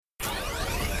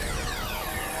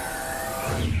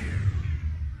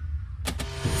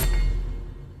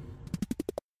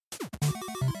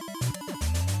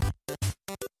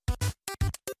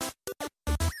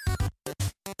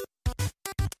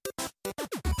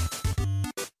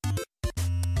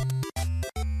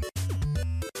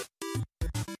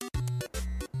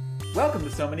Welcome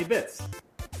to So Many Bits.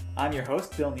 I'm your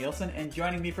host, Bill Nielsen, and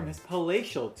joining me from his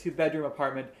palatial two-bedroom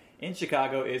apartment in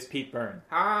Chicago is Pete Byrne.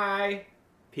 Hi!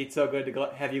 Pete, so good to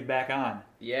have you back on.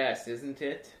 Yes, isn't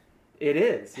it? It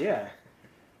is, yeah.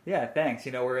 Yeah, thanks.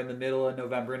 You know, we're in the middle of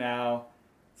November now.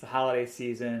 It's the holiday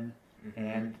season,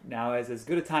 and now is as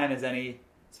good a time as any,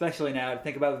 especially now, to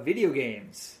think about video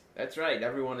games. That's right.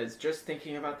 Everyone is just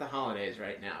thinking about the holidays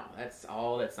right now. That's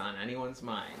all that's on anyone's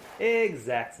mind.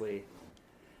 Exactly.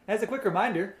 As a quick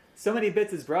reminder, So Many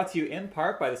Bits is brought to you in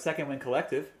part by the Second Wind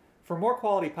Collective. For more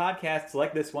quality podcasts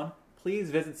like this one,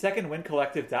 please visit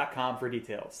secondwindcollective.com for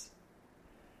details.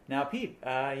 Now, Pete,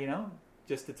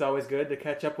 it's always good to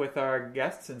catch up with our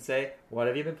guests and say, what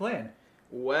have you been playing?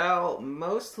 Well,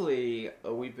 mostly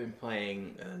we've been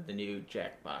playing the new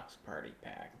Jackbox Party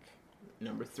Pack,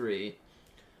 number 3.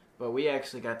 But we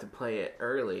actually got to play it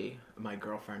early, my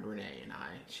girlfriend Renee and I.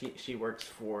 She works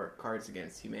for Cards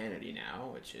Against Humanity now,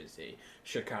 which is a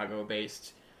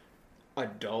Chicago-based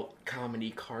adult comedy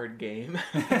card game.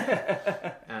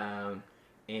 And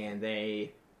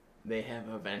they have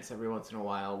events every once in a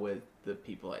while with the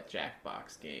people at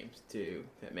Jackbox Games, too,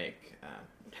 that make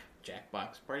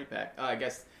Jackbox Party Pack. Oh, I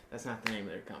guess that's not the name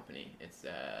of their company.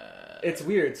 It's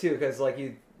weird, too, because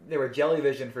they were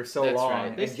Jellyvision for so long. That's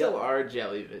right. They still are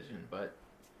Jellyvision, but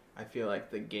I feel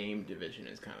like the game division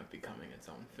is kind of becoming its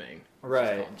own thing.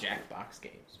 Right. It's just called Jackbox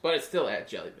Games. But it's still at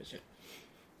Jellyvision.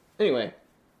 Anyway,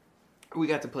 we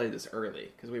got to play this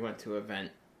early because we went to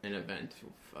an event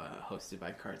hosted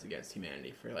by Cards Against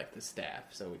Humanity for the staff.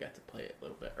 So we got to play it a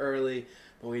little bit early,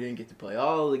 but we didn't get to play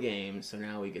all the games. So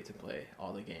now we get to play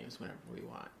all the games whenever we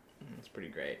want. It's pretty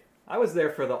great. I was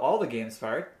there for all the games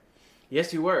part.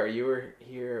 Yes, you were. You were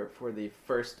here for the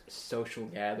first social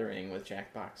gathering with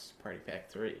Jackbox Party Pack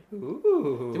 3.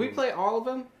 Ooh. Did we play all of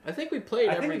them? I think we played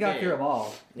every game. I think we got through them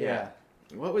all. Yeah.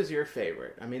 What was your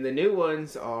favorite? I mean, the new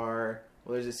ones are...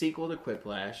 Well, there's a sequel to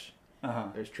Quiplash. Uh-huh.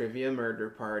 There's Trivia Murder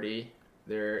Party.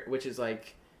 Which is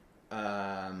like... You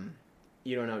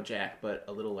Don't Know Jack, but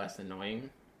a little less annoying.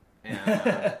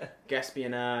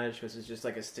 Gaspionage, which is just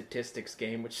like a statistics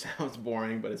game, which sounds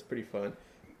boring, but it's pretty fun.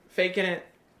 Faking It.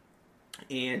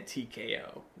 And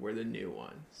TKO were the new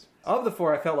ones. Of the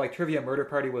 4, I felt like Trivia Murder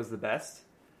Party was the best.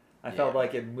 I felt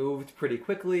like it moved pretty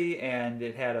quickly, and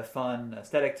it had a fun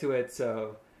aesthetic to it,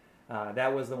 so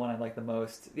that was the one I liked the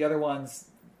most. The other ones,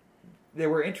 there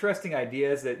were interesting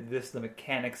ideas that the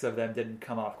mechanics of them didn't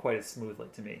come off quite as smoothly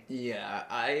to me. Yeah,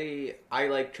 I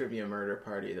like Trivia Murder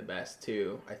Party the best,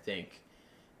 too, I think.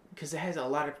 Because it has a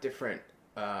lot of different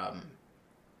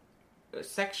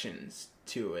sections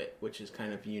to it, which is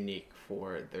kind of unique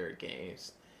for their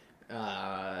games.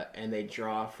 And they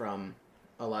draw from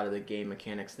a lot of the game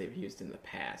mechanics they've used in the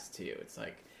past, too. It's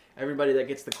like, everybody that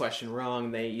gets the question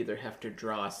wrong, they either have to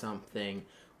draw something,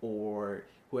 or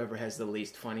whoever has the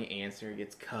least funny answer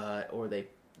gets cut, or they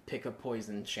pick a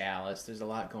poison chalice. There's a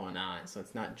lot going on, so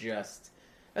it's not just...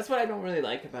 That's what I don't really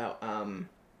like about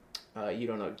You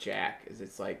Don't Know Jack, is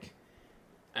it's like...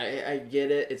 I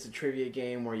get it, it's a trivia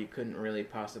game where you couldn't really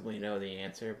possibly know the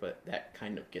answer, but that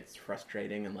kind of gets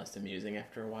frustrating and less amusing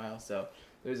after a while, so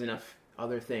there's enough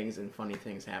other things and funny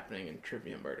things happening in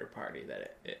Trivia Murder Party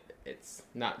that it's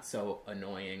not so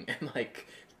annoying and,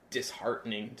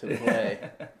 disheartening to play,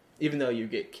 even though you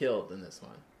get killed in this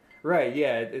one. Right,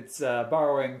 yeah, it's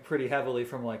borrowing pretty heavily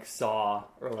from, Saw,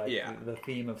 or, the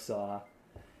theme of Saw.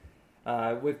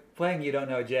 With playing You Don't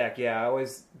Know Jack, it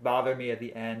always bothered me at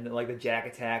the end. The Jack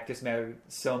attack just mattered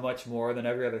so much more than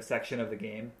every other section of the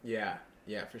game. Yeah,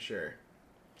 for sure.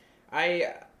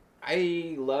 I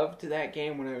loved that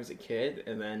game when I was a kid,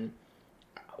 and then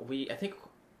I think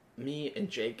me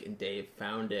and Jake and Dave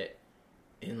found it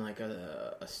in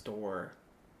a store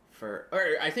or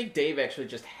I think Dave actually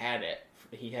just had it.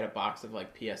 He had a box of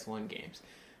PS1 games,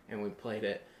 and we played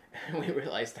it. And we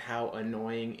realized how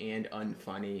annoying and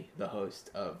unfunny the host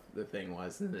of the thing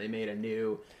was. And they made a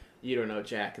new You Don't Know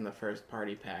Jack in the first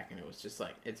party pack, and it was just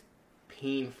it's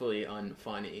painfully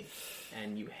unfunny,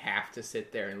 and you have to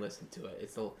sit there and listen to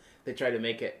it. They try to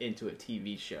make it into a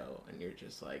TV show, and you're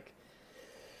just like,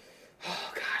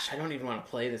 oh gosh, I don't even want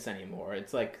to play this anymore.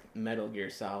 It's like Metal Gear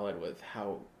Solid with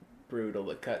how brutal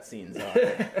the cutscenes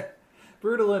are.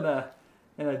 Brutal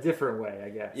in a different way, I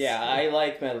guess. Yeah, I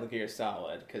like Metal Gear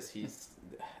Solid because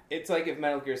it's like if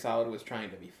Metal Gear Solid was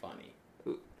trying to be funny.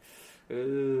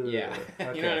 Ooh, yeah,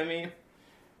 okay. You know what I mean?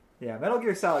 Yeah, Metal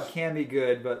Gear Solid can be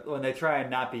good, but when they try and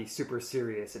not be super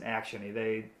serious and actiony,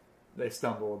 they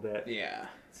stumble a bit. Yeah,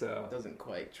 so it doesn't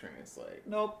quite translate.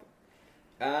 Nope.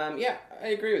 Yeah, I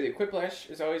agree with you.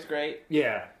 Quiplash is always great.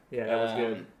 Yeah, that was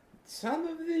good. Some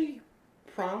of the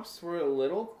prompts were a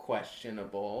little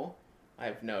questionable.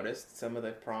 I've noticed some of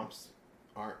the prompts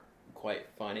aren't quite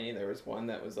funny. There was one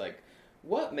that was like,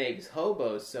 "What makes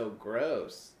hobos so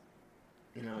gross?"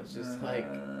 You know, it's just like,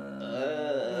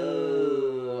 oh,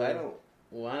 I don't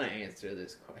want to answer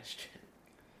this question.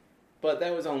 But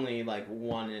that was only like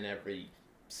 1 in every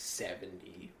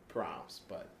 70 prompts.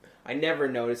 But I never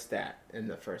noticed that in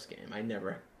the first game. I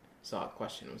never saw a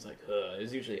question. It was like, ugh. It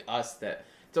was usually us that...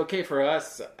 It's okay for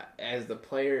us as the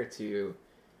player to,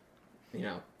 you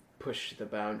know, push the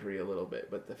boundary a little bit.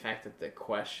 But the fact that the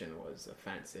question was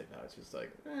offensive, I was just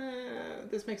like,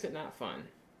 this makes it not fun.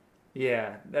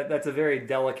 Yeah, that's a very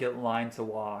delicate line to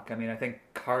walk. I mean, I think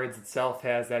Cards itself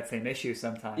has that same issue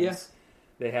sometimes. Yeah.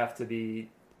 They have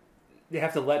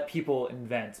to let people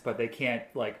invent, but they can't,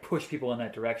 like, push people in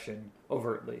that direction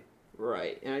overtly.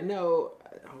 Right. And I know,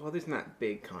 well, there's not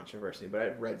big controversy, but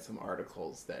I've read some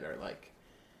articles that are like,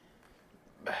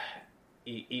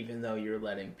 even though you're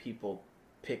letting people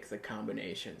pick the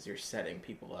combinations, you're setting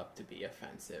people up to be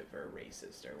offensive or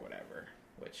racist or whatever,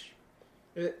 which...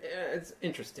 It's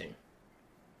interesting.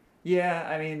 Yeah,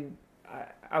 I mean,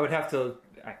 I would have to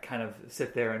kind of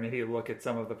sit there and maybe look at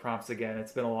some of the prompts again.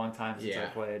 It's been a long time since I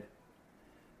played.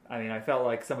 I mean, I felt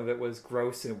like some of it was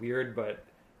gross and weird, but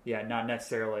yeah, not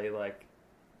necessarily like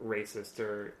racist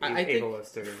or ableist.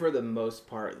 Think for the most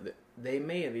part, they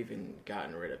may have even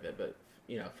gotten rid of it, but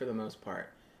you know, for the most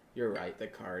part, you're right. The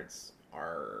cards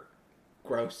are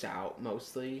gross out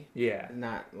mostly. Yeah,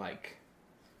 not like.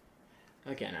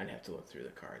 Again, I'd have to look through the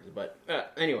cards. But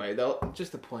anyway, though,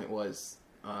 just the point was,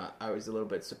 I was a little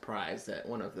bit surprised that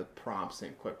one of the prompts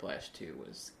in Quiplash 2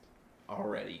 was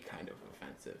already kind of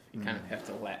offensive. You kind of have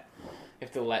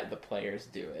to let the players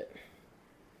do it.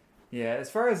 Yeah,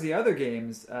 as far as the other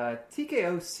games,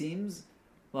 TKO seems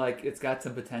like it's got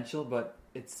some potential, but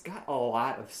it's got a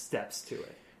lot of steps to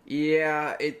it.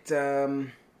 Yeah,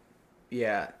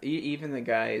 even the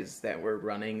guys that were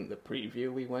running the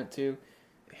preview we went to,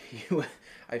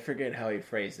 I forget how he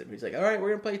phrased it, but he's like, all right,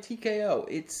 we're going to play TKO.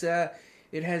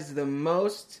 It has the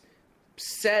most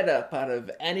setup out of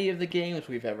any of the games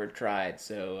we've ever tried,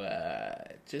 so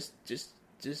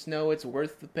just know it's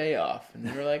worth the payoff. And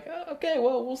we're like, oh, okay,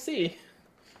 well, we'll see.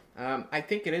 I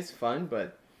think it is fun,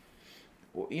 but,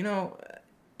 you know,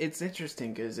 it's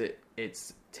interesting because it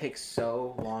takes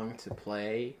so long to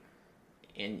play,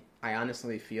 and I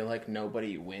honestly feel like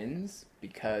nobody wins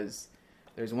because...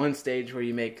 There's one stage where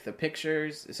you make the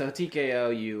pictures. So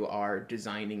TKO, you are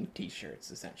designing t-shirts,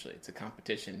 essentially. It's a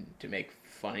competition to make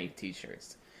funny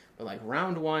t-shirts. But like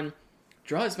round 1,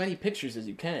 draw as many pictures as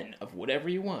you can of whatever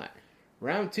you want.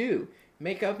 Round 2,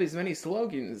 make up as many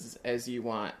slogans as you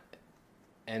want.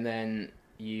 And then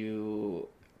you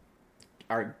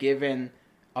are given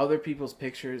other people's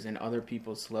pictures and other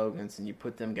people's slogans, and you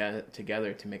put them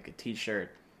together to make a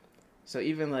t-shirt. So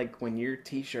even like when your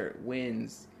t-shirt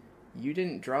wins... You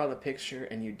didn't draw the picture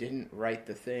and you didn't write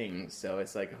the thing, so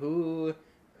it's like who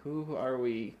are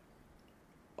we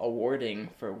awarding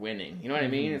for winning? You know what I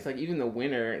mean? It's like even the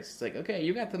winner, it's like, okay,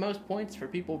 you got the most points for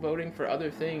people voting for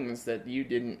other things that you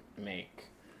didn't make.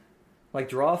 Like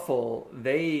Drawful,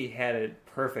 they had it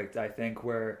perfect, I think,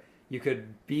 where you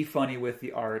could be funny with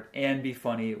the art and be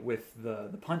funny with the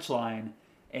punchline,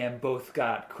 and both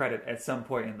got credit at some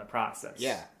point in the process.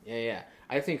 Yeah.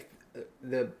 I think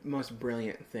the most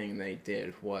brilliant thing they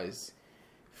did was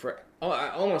for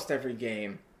almost every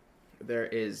game there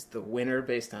is the winner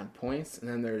based on points, and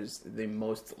then there's the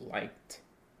most liked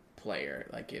player.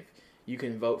 Like if you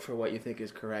can vote for what you think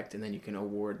is correct, and then you can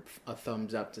award a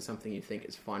thumbs up to something you think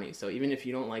is funny. So even if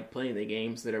you don't like playing the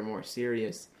games that are more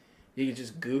serious, you can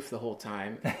just goof the whole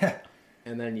time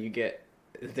and then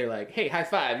they're like, hey, high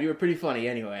five, you were pretty funny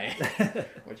anyway.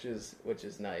 which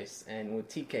is nice. And with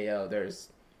TKO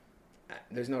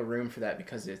there's no room for that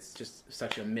because it's just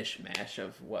such a mishmash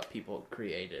of what people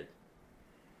created.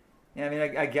 Yeah, I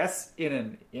mean, I guess in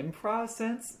an improv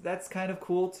sense, that's kind of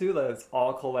cool too, that it's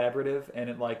all collaborative, and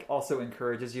it like also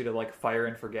encourages you to like fire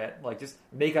and forget. Like just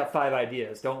make up 5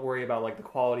 ideas. Don't worry about like the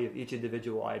quality of each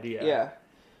individual idea. Yeah.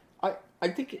 I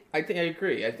think I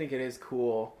agree. I think it is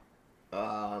cool.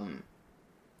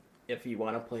 If you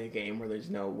want to play a game where there's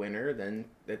no winner, then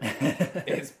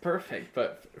it's perfect.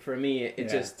 But for me, it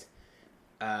just...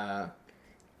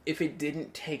 if it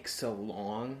didn't take so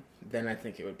long, then I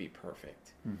think it would be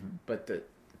perfect. Mm-hmm. But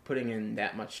putting in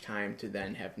that much time to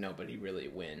then have nobody really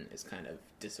win is kind of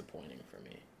disappointing for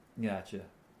me. Gotcha.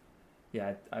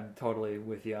 Yeah, I'm totally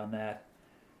with you on that.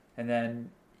 And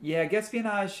then, yeah,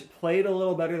 Guespionage played a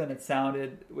little better than it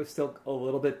sounded. It was still a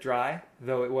little bit dry,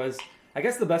 though it was... I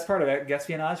guess the best part of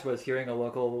Guespionage was hearing a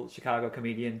local Chicago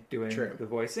comedian doing the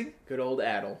voicing. Good old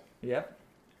Adel. Yep.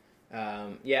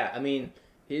 Yeah, I mean,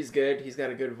 he's good. He's got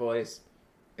a good voice.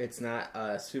 It's not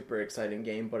a super exciting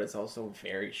game, but it's also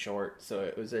very short, so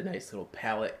it was a nice little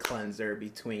palate cleanser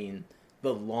between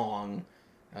the long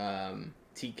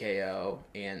TKO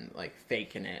and like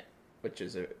Faking It, which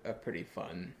is a pretty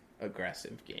fun,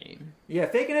 aggressive game. Yeah,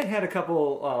 Faking It had a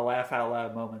couple laugh out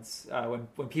loud moments when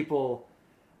people.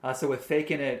 So with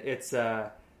Faking It, it's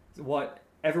what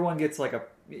everyone gets like a.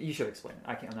 You should explain it.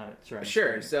 I'm not sure.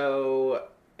 Sure. So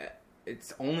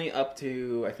it's only up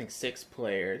to I think 6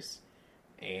 players.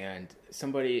 And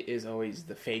somebody is always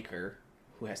the faker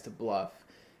who has to bluff.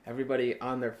 Everybody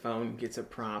on their phone gets a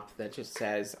prompt that just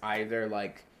says either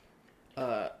like,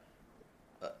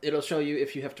 it'll show you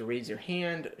if you have to raise your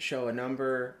hand, show a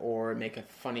number, or make a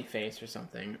funny face or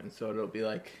something. And so it'll be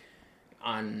like,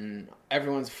 on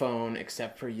everyone's phone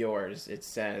except for yours, it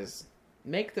says,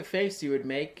 make the face you would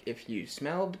make if you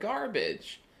smelled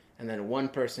garbage. And then one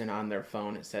person on their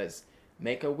phone, it says,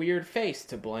 make a weird face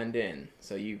to blend in.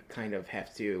 So you kind of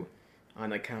have to, on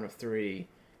the count of 3,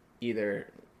 either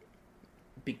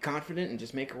be confident and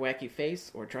just make a wacky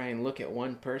face, or try and look at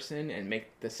one person and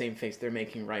make the same face they're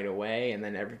making right away, and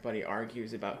then everybody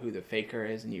argues about who the faker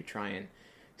is, and you try and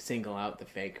single out the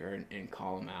faker and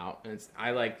call them out. And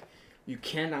you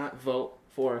cannot vote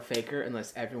for a faker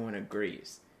unless everyone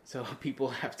agrees. So people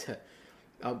have to...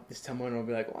 someone will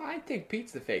be like, well, I think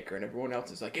Pete's the faker, and everyone else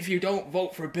is like, if you don't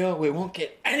vote for Bill, we won't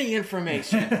get any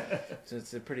information. So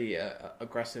it's a pretty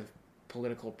aggressive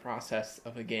political process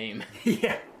of a game.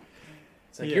 Yeah.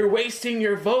 It's like, you're wasting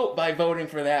your vote by voting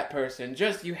for that person.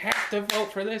 You have to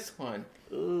vote for this one.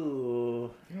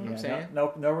 Ooh. You know what I'm saying?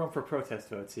 No room for protest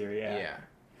votes here, yeah.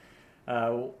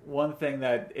 One thing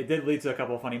that it did lead to a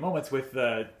couple of funny moments with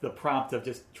the prompt of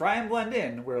just try and blend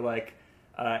in, where like,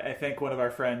 I think one of our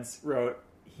friends wrote,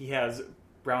 he has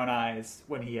brown eyes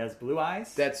when he has blue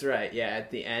eyes. That's right, yeah. At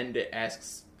the end, it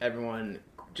asks everyone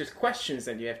just questions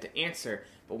that you have to answer,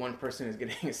 but one person is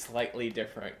getting a slightly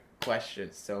different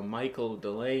question. So Michael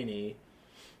Delaney,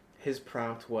 his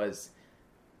prompt was,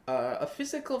 a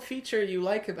physical feature you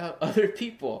like about other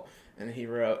people. And he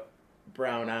wrote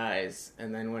brown eyes,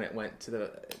 and then when it went to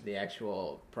the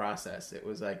actual process, it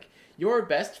was like, your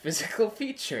best physical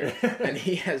feature, and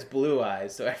he has blue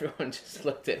eyes, so everyone just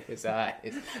looked at his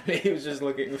eyes. He was just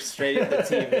looking straight at the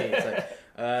TV. It's like,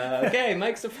 okay,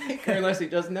 Mike's a faker unless he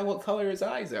doesn't know what color his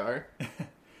eyes are.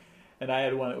 And I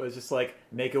had one that was just like,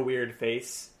 make a weird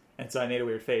face, and so I made a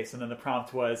weird face, and then the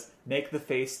prompt was, make the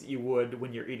face that you would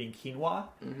when you're eating quinoa,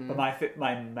 but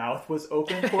my mouth was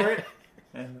open for it.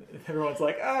 And everyone's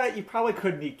like, you probably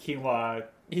couldn't eat quinoa.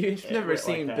 You've never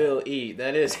seen like Bill eat.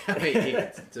 That is how he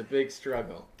eats. It's a big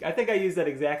struggle. I think I used that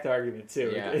exact argument,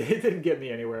 too. Yeah. It didn't get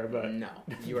me anywhere, but... No,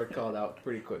 you were called out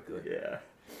pretty quickly. Yeah.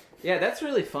 Yeah, that's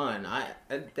really fun.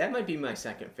 That might be my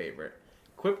second favorite.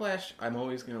 Quiplash, I'm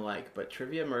always going to like, but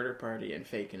Trivia Murder Party and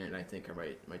Faking It, I think, are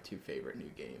my 2 favorite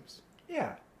new games.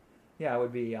 Yeah. Yeah, I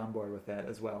would be on board with that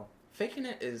as well. Faking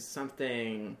It is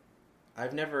something...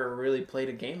 I've never really played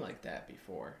a game like that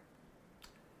before.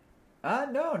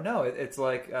 No. It's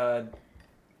like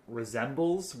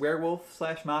resembles werewolf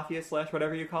 / mafia /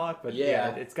 whatever you call it, but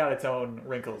yeah, it's got its own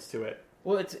wrinkles to it.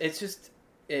 Well, it's just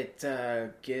it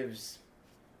gives.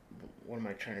 What am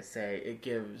I trying to say? It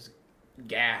gives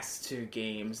gas to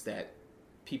games that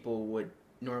people would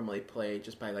normally play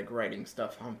just by like writing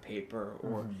stuff on paper,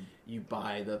 or you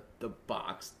buy the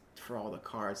box for all the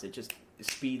cards. It just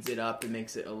speeds it up and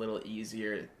makes it a little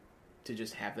easier to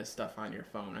just have this stuff on your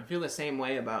phone. I feel the same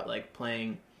way about like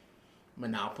playing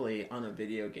Monopoly on a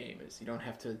video game. Is you don't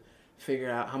have to figure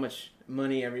out how much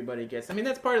money everybody gets. I mean,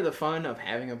 that's part of the fun of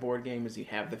having a board game is you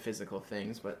have the physical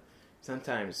things, but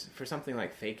sometimes for something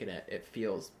like Faking It, it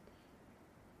feels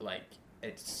like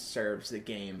it serves the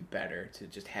game better to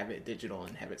just have it digital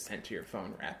and have it sent to your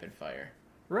phone rapid fire.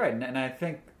 Right, and I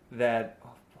think that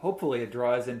hopefully it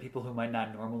draws in people who might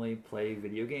not normally play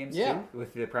video games too,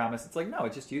 with the promise. It's like, no,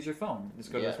 just use your phone.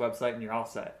 Just go to this website and you're all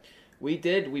set. We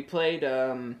played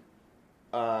Fibbage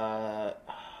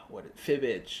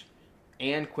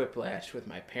and Quiplash with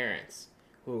my parents,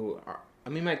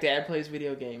 my dad plays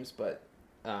video games, but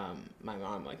my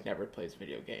mom never plays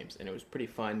video games, and it was pretty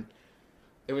fun.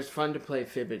 It was fun to play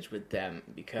Fibbage with them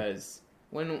because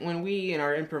when we and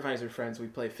our improviser friends, we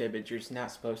play Fibbage, you're just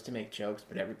not supposed to make jokes,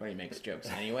 but everybody makes jokes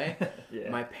anyway. Yeah.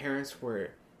 My parents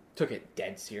took it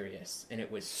dead serious, and it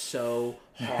was so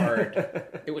hard.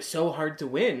 It was so hard to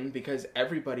win because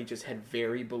everybody just had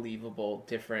very believable,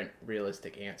 different,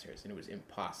 realistic answers, and it was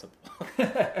impossible.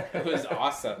 It was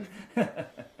awesome.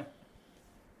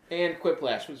 And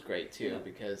Quiplash was great, too,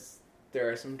 because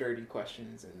there are some dirty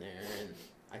questions in there, and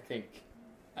I think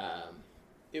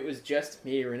it was just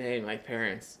me, Renee, and my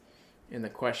parents, and the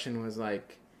question was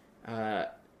like,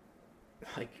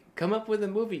 come up with a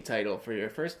movie title for your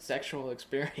first sexual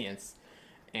experience.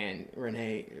 And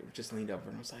Renee just leaned over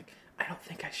and was like, I don't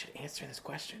think I should answer this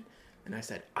question. And I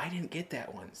said, I didn't get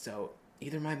that one, so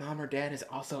either my mom or dad is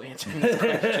also answering this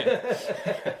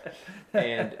question.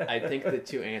 And I think the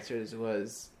two answers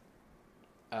was,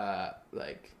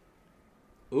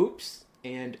 oops,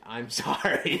 and I'm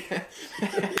sorry.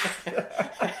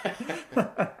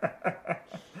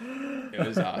 It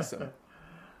was awesome.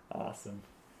 Awesome.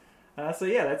 So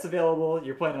yeah, that's available.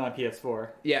 You're playing it on PS4.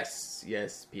 Yes,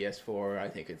 PS4. I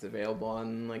think it's available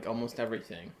on like almost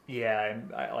everything. Yeah,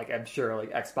 I'm sure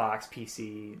like Xbox,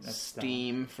 PC,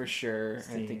 Steam for sure.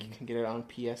 Steam. I think you can get it on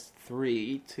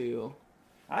PS3 too.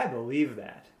 I believe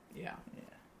that. Yeah.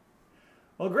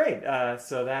 Well, great.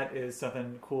 So that is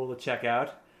something cool to check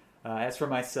out. As for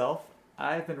myself,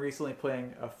 I've been recently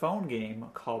playing a phone game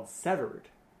called Severed.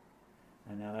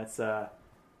 And now that's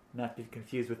not to be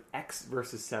confused with X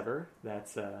versus Sever.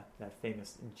 That's that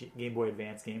famous Game Boy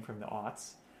Advance game from the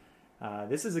aughts.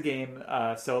 This is a game,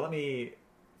 so let me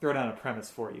throw down a premise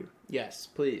for you. Yes,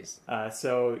 please.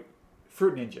 So,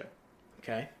 Fruit Ninja.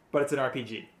 Okay. But it's an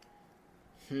RPG.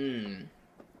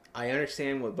 I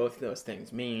understand what both of those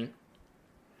things mean.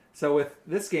 So with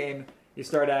this game, you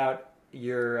start out,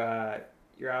 you're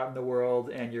out in the world,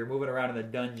 and you're moving around in the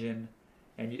dungeon,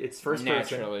 and it's first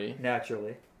person.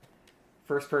 Naturally.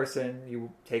 First person, you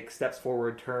take steps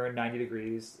forward, turn 90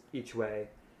 degrees each way,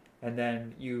 and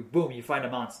then you find a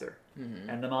monster. Mm-hmm.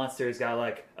 And the monster's got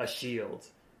like a shield.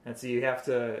 And so you have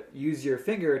to use your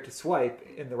finger to swipe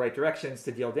in the right directions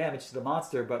to deal damage to the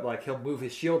monster, but like he'll move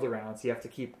his shield around, so you have to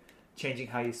keep changing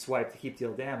how you swipe to keep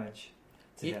deal damage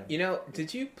to him. You know,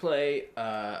 did you play,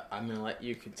 I'm going to let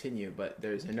you continue, but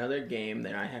there's another game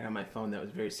that I had on my phone that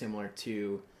was very similar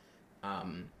to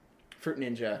Fruit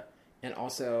Ninja, and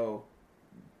also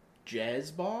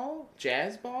Jazz Ball? Do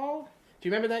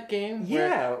you remember that game?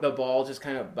 Yeah. Where the ball just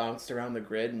kind of bounced around the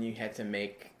grid and you had to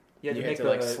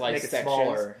slice it sections.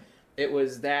 Smaller. It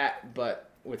was that, but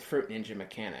with Fruit Ninja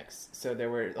mechanics. So there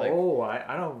were like... Oh,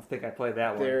 I don't think I played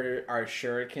that one. There are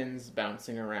shurikens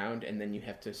bouncing around, and then you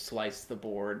have to slice the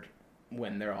board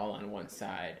when they're all on one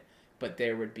side. But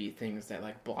there would be things that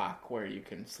like block where you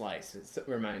can slice. It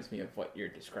reminds me of what you're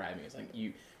describing. It's like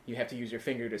you have to use your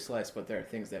finger to slice, but there are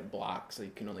things that block, so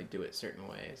you can only do it certain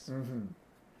ways. Mm-hmm.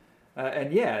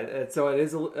 So it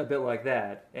is a bit like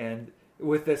that. And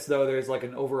with this, though, there's like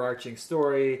an overarching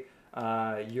story.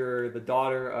 You're the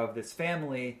daughter of this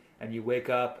family, and you wake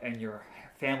up, and your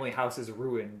family house is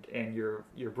ruined, and your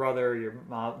brother, your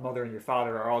mother, and your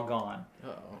father are all gone.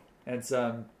 Uh-oh. And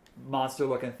some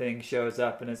monster-looking thing shows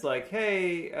up, and it's like,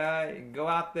 hey, go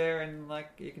out there, and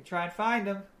like you can try and find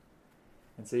him.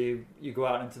 And so you go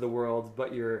out into the world,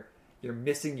 but you're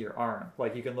missing your arm.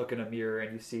 Like you can look in a mirror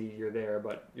and you see you're there,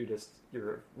 but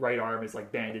your right arm is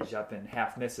like bandaged up and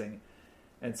half missing.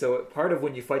 And so part of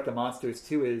when you fight the monsters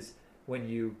too is when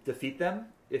you defeat them,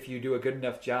 if you do a good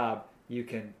enough job, you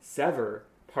can sever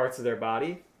parts of their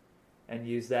body and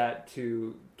use that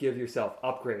to give yourself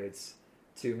upgrades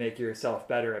to make yourself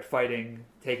better at fighting,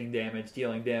 taking damage,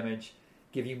 dealing damage,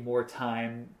 give you more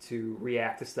time to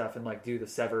react to stuff and like do the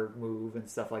sever move and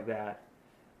stuff like that.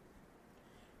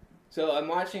 So I'm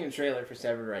watching a trailer for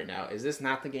Severed right now. Is this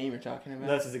not the game you're talking about?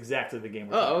 This is exactly the game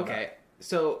we're talking about.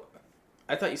 So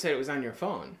I thought you said it was on your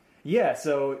phone. Yeah,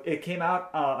 so it came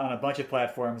out on a bunch of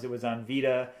platforms. It was on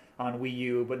Vita, on Wii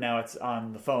U, but now it's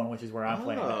on the phone, which is where I'm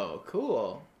playing it. Oh,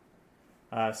 cool.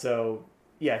 So,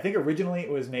 yeah, I think originally it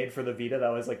was made for the Vita.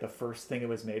 That was like the first thing it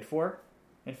was made for,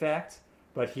 in fact.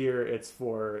 But here it's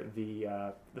for the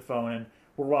phone, and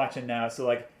we're watching now. So,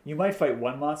 like, you might fight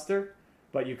one monster,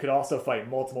 but you could also fight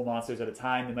multiple monsters at a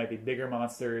time. They might be bigger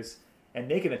monsters, and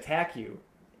they can attack you.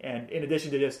 And in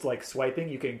addition to just, like, swiping,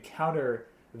 you can counter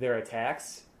their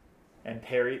attacks and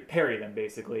parry them,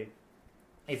 basically,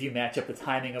 if you match up the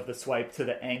timing of the swipe to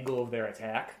the angle of their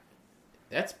attack.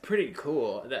 That's pretty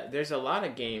cool. There's a lot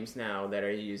of games now that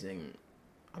are using,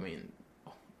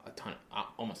 a ton,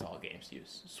 almost all games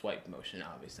use swipe motion,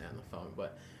 obviously, on the phone,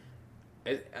 but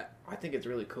I think it's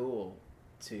really cool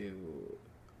to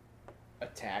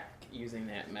attack using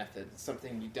that method. It's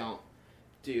something you don't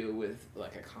do with,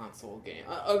 like, a console game.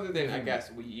 Other than, I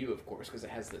guess, Wii U, of course, because it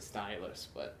has the stylus,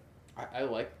 but I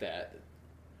like that.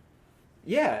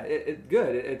 Yeah, it's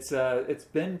good. It's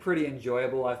been pretty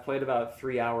enjoyable. I've played about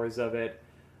 3 hours of it.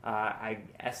 I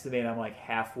estimate I'm like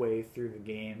halfway through the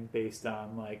game based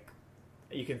on like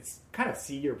you can kind of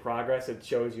see your progress. It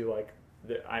shows you like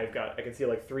I can see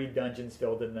like 3 dungeons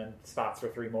filled and then spots for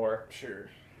 3 more. Sure.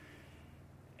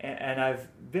 and I've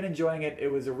been enjoying it.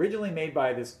 It was originally made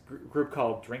by this group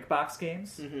called Drinkbox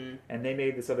Games, and they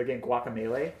made this other game,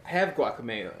 Guacamelee. I have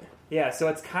Guacamelee. Yeah, so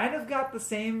it's kind of got the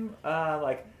same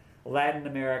like Latin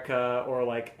America or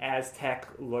like Aztec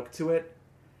look to it,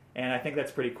 and I think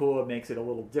that's pretty cool. It makes it a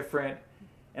little different,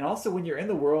 and also when you're in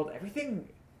the world, everything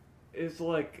is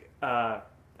like I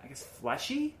guess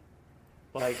fleshy,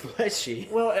 like fleshy.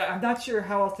 Well, I'm not sure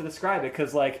how else to describe it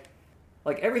because like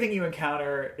everything you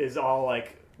encounter is all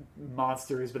like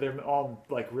monsters, but they're all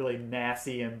like really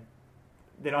nasty, and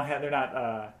they're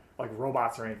not like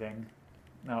robots or anything.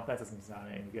 No, that doesn't sound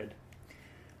any good.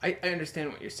 I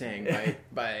understand what you're saying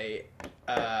by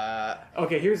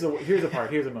Okay, here's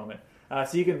a moment.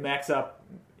 So you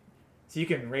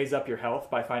can raise up your health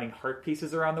by finding heart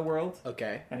pieces around the world.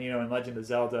 Okay. And in Legend of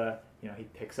Zelda, he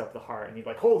picks up the heart and he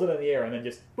like holds it in the air and then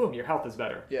just boom, your health is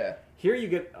better. Yeah. Here you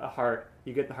get a heart,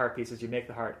 you get the heart pieces, you make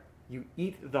the heart, you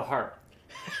eat the heart.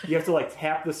 You have to like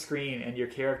tap the screen and your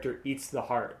character eats the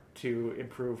heart to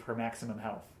improve her maximum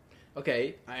health.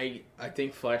 Okay, I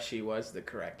think fleshy was the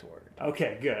correct word.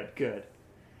 Okay, good.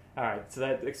 All right, so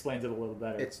that explains it a little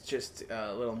better. It's just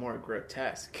a little more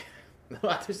grotesque.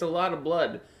 There's a lot of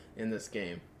blood in this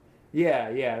game.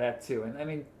 Yeah, that too. And I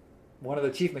mean, one of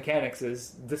the chief mechanics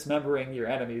is dismembering your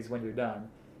enemies when you're done.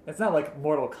 It's not like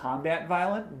Mortal Kombat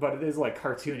violent, but it is like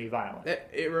cartoony violent.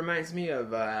 It reminds me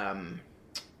of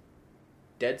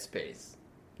Dead Space.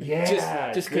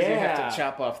 Yeah, just because you have to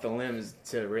chop off the limbs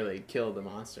to really kill the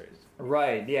monsters.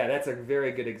 Right. Yeah, that's a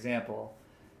very good example.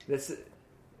 This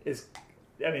is,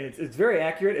 I mean, it's very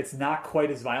accurate. It's not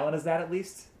quite as violent as that, at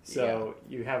least. So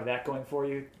you have that going for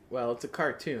you. Well, it's a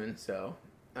cartoon, so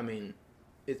I mean,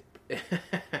 it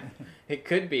it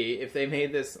could be if they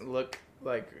made this look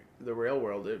like the real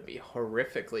world, it would be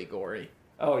horrifically gory.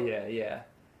 Oh yeah.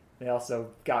 They also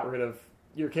got rid of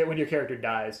when your character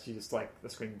dies, you just like the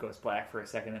screen goes black for a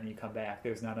second and then you come back.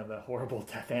 There's none of the horrible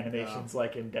death animations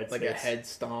like in Dead Space. Like a head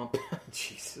stomp.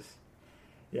 Jesus.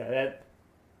 Yeah,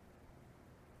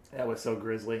 that was so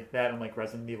grisly. That and like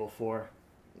Resident Evil 4.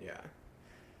 Yeah.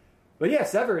 But yeah,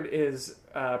 Severed is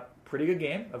a pretty good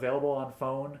game. Available on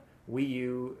phone, Wii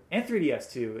U, and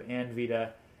 3DS too, and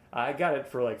Vita. I got it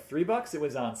for like $3. It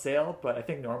was on sale, but I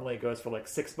think normally it goes for like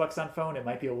 $6 on phone. It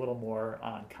might be a little more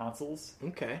on consoles.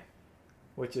 Okay.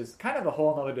 Which is kind of a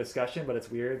whole other discussion, but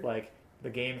it's weird. Like, the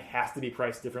game has to be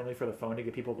priced differently for the phone to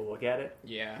get people to look at it.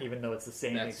 Yeah. Even though it's the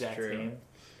same exact game.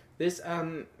 This,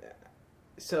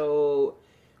 so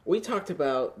we talked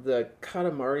about the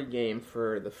Katamari game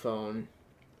for the phone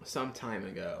some time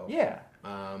ago. Yeah.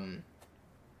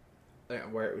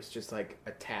 Where it was just like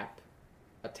a tap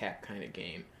kind of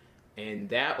game. And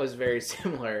that was very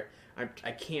similar.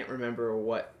 I can't remember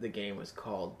what the game was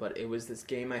called, but it was this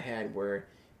game I had where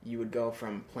you would go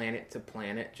from planet to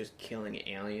planet just killing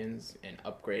aliens and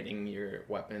upgrading your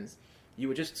weapons. You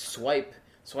would just swipe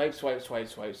on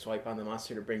the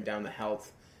monster to bring down the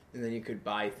health, and then you could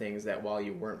buy things that while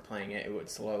you weren't playing it, it would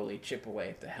slowly chip away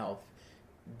at the health.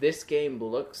 This game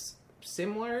looks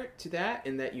similar to that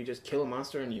in that you just kill a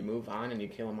monster and you move on, and you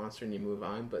kill a monster and you move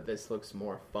on, but this looks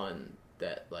more fun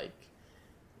that, like,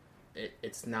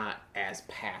 it's not as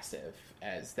passive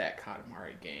as that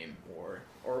Katamari game or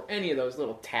any of those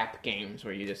little tap games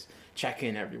where you just check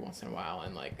in every once in a while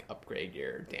and like upgrade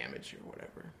your damage or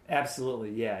whatever.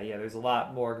 Absolutely, yeah. There's a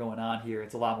lot more going on here.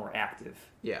 It's a lot more active.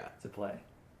 Yeah, to play.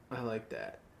 I like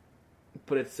that.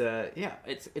 But it's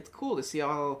it's cool to see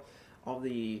all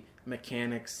the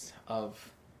mechanics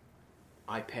of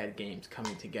iPad games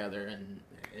coming together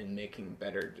and making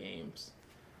better games.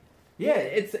 Yeah,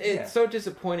 it's so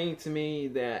disappointing to me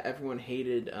that everyone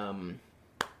hated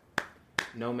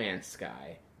No Man's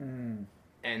Sky. And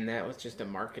that was just a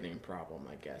marketing problem,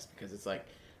 I guess, because it's like,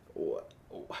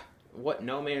 what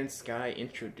No Man's Sky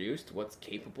introduced, what's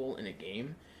capable in a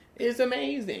game, is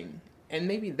amazing. And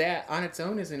maybe that on its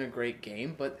own isn't a great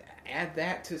game, but add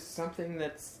that to something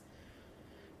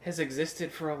has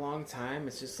existed for a long time.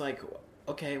 It's just like,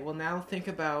 okay, well now think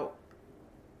about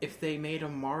if they made a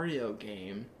Mario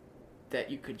game that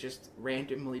you could just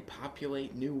randomly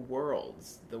populate new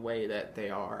worlds the way that they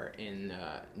are in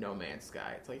No Man's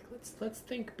Sky. It's like, let's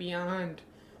think beyond.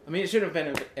 I mean, it should have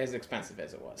been as expensive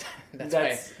as it was. That's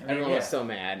why everyone was so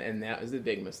mad, and that was a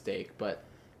big mistake. But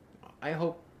I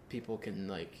hope people can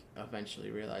like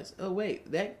eventually realize, oh wait,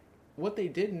 that what they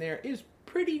did in there is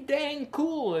pretty dang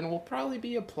cool, and will probably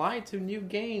be applied to new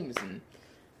games. And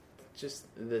just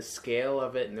the scale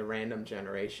of it and the random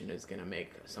generation is going to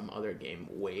make some other game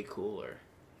way cooler.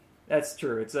 That's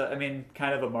true. It's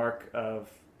kind of a mark of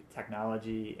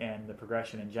technology and the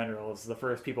progression in general. Is the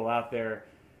first people out there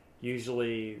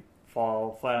usually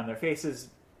fall flat on their faces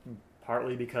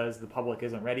partly because the public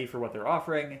isn't ready for what they're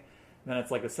offering. And then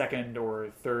it's like the second or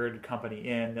third company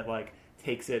in that like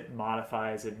takes it,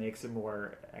 modifies it, makes it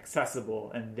more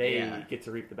accessible, and they get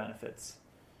to reap the benefits.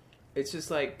 It's just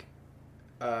like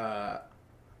Fallout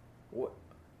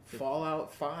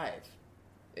 5.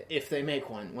 If they make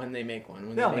one, when they make one,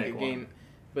 when They'll they make make a one. game,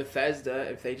 Bethesda,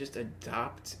 if they just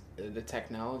adopt the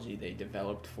technology they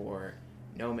developed for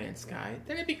No Man's Sky,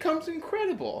 then it becomes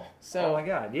incredible. So, oh my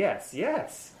god,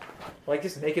 yes. Like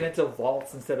just make it into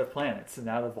vaults instead of planets, and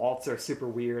now the vaults are super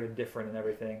weird and different and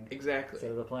everything. Exactly.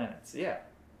 Instead of the planets, yeah.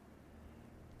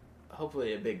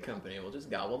 Hopefully a big company will just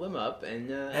gobble them up and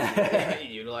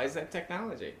utilize that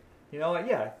technology. You know what?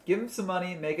 Yeah, give them some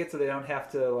money, make it so they don't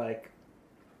have to like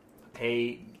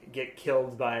get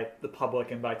killed by the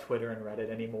public and by Twitter and Reddit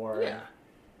anymore. Yeah.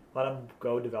 Let them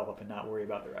go develop and not worry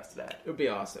about the rest of that. It would be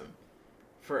awesome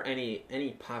for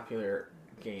any popular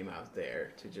game out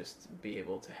there to just be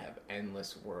able to have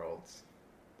endless worlds.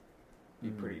 Be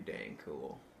pretty dang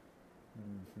cool.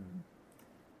 Mm-hmm.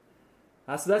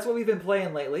 So that's what we've been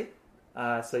playing lately.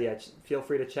 So yeah, feel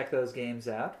free to check those games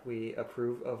out. We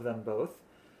approve of them both.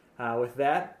 With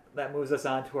that moves us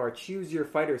on to our Choose Your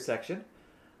Fighter section.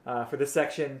 For this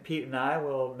section, Pete and I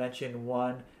will mention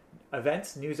one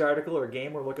event, news article, or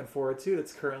game we're looking forward to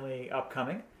that's currently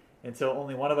upcoming until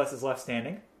only one of us is left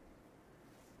standing.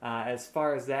 As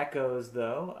far as that goes,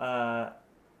 though,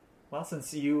 well,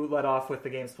 since you led off with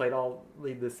the games played, I'll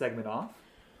lead this segment off.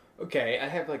 Okay, I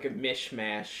have like a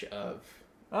mishmash of...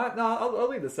 No, I'll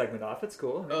lead this segment off. It's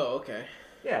cool. I mean, Oh, okay.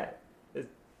 Yeah.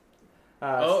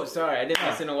 Sorry, I didn't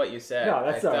listen to what you said. No,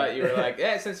 that's all I thought right. you were like,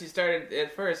 since you started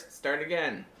at first, start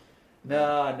again.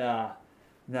 No.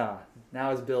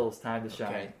 Now is Bill's time to shine.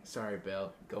 Okay, sorry,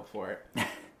 Bill. Go for it.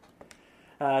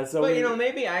 So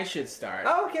maybe I should start.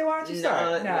 Oh, okay, why don't you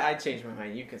start? No, I changed my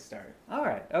mind. You can start. All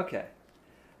right, okay.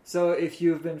 So if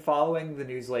you've been following the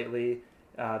news lately,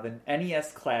 the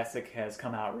NES Classic has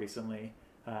come out recently.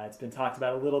 It's been talked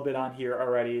about a little bit on here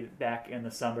already back in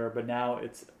the summer, but now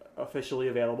it's officially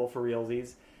available for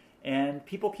realsies, and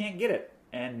people can't get it,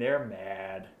 and they're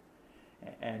mad.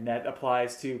 And that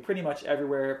applies to pretty much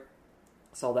everywhere.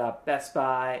 Sold out. Best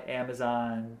Buy,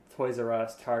 Amazon, Toys R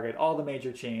Us, Target, all the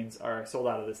major chains are sold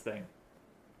out of this thing.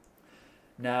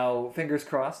 Now, fingers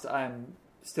crossed, I'm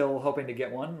still hoping to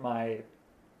get one. My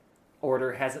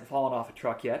order hasn't fallen off a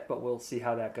truck yet, but we'll see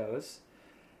how that goes.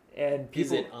 And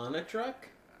people, Is it on a truck?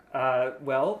 I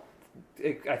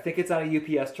think it's on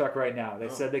a UPS truck right now. They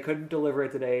said they couldn't deliver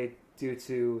it today due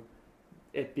to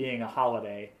it being a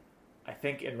holiday. I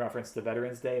think in reference to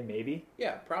Veterans Day, maybe.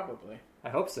 Yeah, probably. I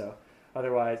hope so.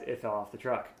 Otherwise, it fell off the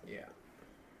truck. Yeah.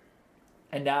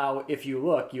 And now, if you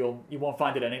look, you won't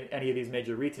find it at any of these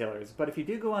major retailers. But if you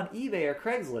do go on eBay or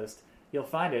Craigslist, you'll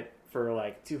find it for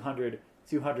like $200,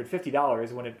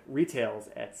 $250 when it retails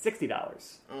at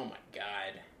 $60. Oh my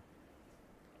god.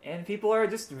 And people are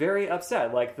just very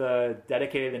upset. Like, the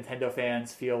dedicated Nintendo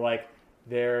fans feel like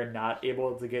they're not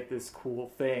able to get this cool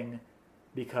thing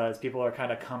because people are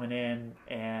kind of coming in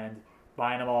and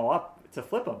buying them all up to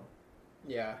flip them.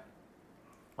 Yeah.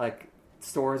 Like,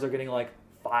 stores are getting like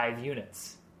 5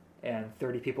 units and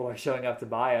 30 people are showing up to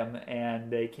buy them and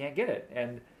they can't get it.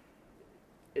 And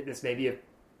this may be an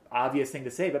obvious thing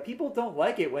to say, but people don't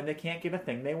like it when they can't get a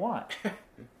thing they want.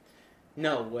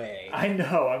 No way. I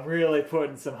know, I'm really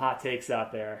putting some hot takes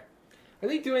out there. Are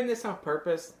they doing this on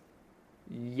purpose?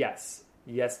 Yes,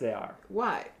 they are.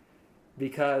 Why?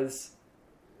 Because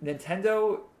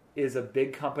Nintendo is a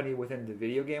big company within the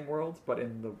video game world, but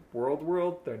in the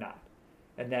world, they're not.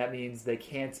 And that means they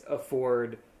can't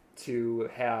afford to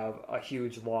have a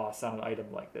huge loss on an item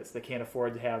like this. They can't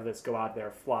afford to have this go out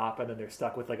there, flop, and then they're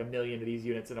stuck with like 1 million of these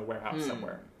units in a warehouse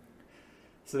somewhere.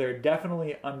 So they're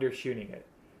definitely undershooting it,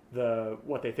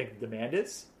 what they think the demand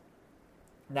is.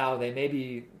 Now, they may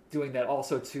be doing that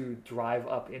also to drive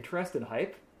up interest and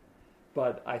hype,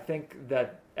 but I think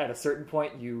that at a certain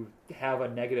point you have a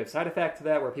negative side effect to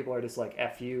that where people are just like,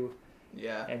 F you,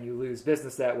 and you lose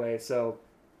business that way. So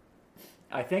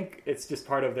I think it's just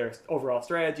part of their overall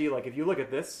strategy. Like, if you look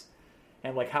at this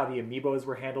and like how the amiibos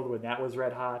were handled when that was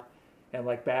red hot, and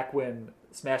like back when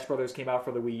Smash Brothers came out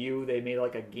for the Wii U, they made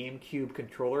like a GameCube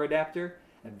controller adapter,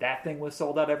 and that thing was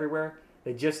sold out everywhere.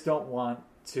 They just don't want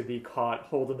to be caught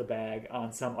holding the bag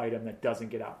on some item that doesn't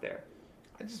get out there.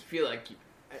 I just feel like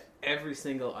every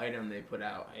single item they put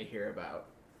out, I hear about.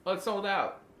 Oh, it's sold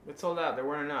out. It's sold out. There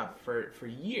weren't enough for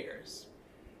years.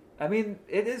 I mean,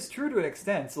 it is true to an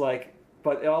extent, like,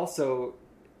 but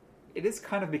it is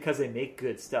kind of because they make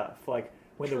good stuff. Like,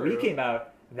 when the Wii came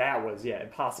out, that was,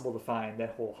 impossible to find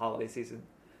that whole holiday season.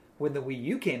 When the Wii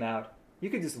U came out, You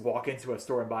could just walk into a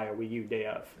store and buy a Wii U day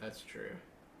of. That's true.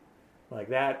 Like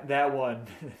that one,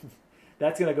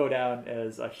 that's going to go down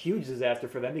as a huge disaster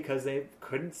for them because they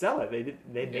couldn't sell it.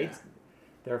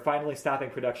 They're finally stopping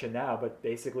production now, but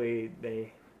basically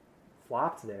they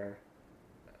flopped there.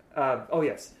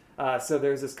 So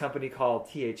there's this company called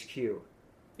THQ.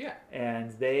 Yeah.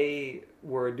 And they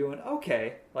were doing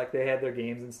okay. Like, they had their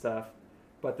games and stuff.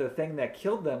 But the thing that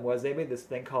killed them was they made this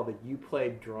thing called the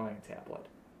Uplay drawing tablet.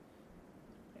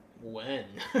 When?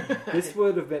 This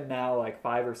would have been now like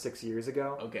 5 or 6 years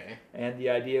ago. Okay. And the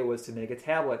idea was to make a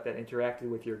tablet that interacted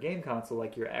with your game console,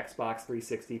 like your Xbox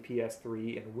 360,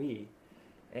 PS3, and Wii.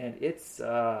 And it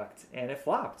sucked. And it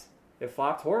flopped. It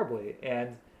flopped horribly.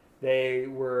 And they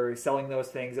were selling those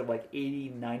things at like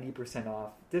 80, 90%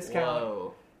 off discount.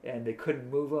 Whoa. And they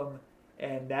couldn't move them.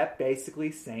 And that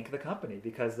basically sank the company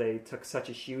because they took such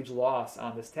a huge loss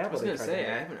on this tablet. I was going to say,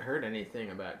 I haven't heard anything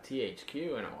about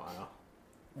THQ in a while.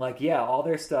 Like, yeah, all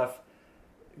their stuff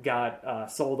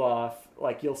got sold off.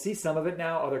 Like, you'll see some of it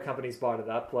now. Other companies bought it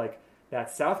up. Like,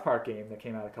 that South Park game that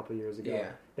came out a couple years ago.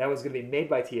 Yeah. That was going to be made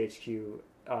by THQ.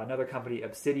 Another company,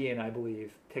 Obsidian, I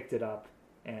believe, picked it up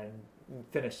and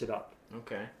finished it up.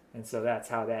 Okay. And so that's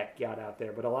how that got out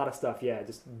there. But a lot of stuff, yeah,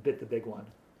 just bit the big one.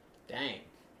 Dang.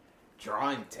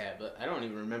 Drawing tablet. I don't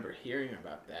even remember hearing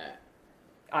about that.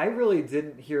 I really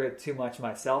didn't hear it too much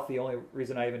myself. The only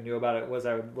reason I even knew about it was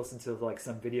I would listen to like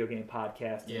some video game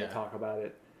podcast and they'd talk about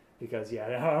it. Because, yeah,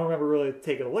 I don't remember really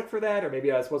taking a look for that, or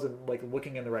maybe I just wasn't like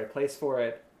looking in the right place for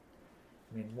it.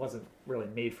 I mean, it wasn't really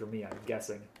made for me, I'm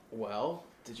guessing. Well,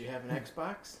 did you have an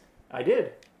Xbox? I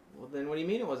did. Well, then what do you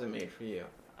mean it wasn't made for you?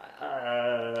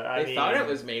 I thought it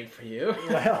was made for you.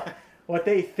 Well, what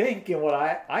they think and what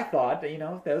I thought,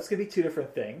 those could be two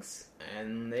different things.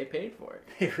 And they paid for it.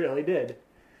 They really did.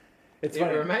 It's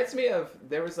funny. It reminds me of,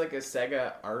 there was like a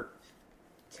Sega Art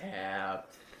tab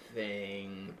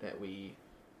thing that we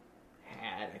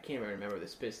had. I can't even remember the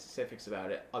specifics about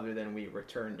it other than we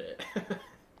returned it.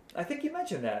 I think you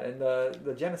mentioned that in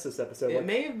the Genesis episode. It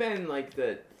may have been like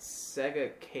the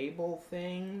Sega cable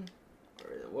thing,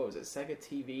 or what was it, Sega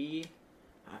TV?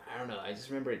 I don't know. I just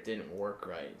remember it didn't work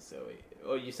right. So,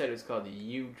 you said it was called the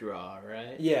U-Draw,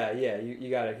 right? Yeah. You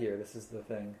got it here. This is the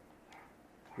thing.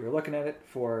 You're looking at it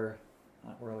for.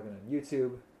 We're looking at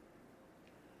YouTube.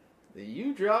 The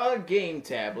U-Draw game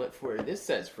tablet this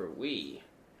says for Wii.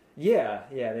 Yeah.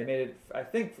 They made it. I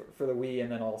think for the Wii,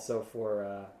 and then also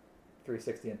for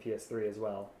 360 and PS3 as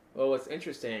well. Well, what's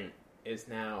interesting is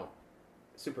now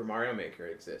Super Mario Maker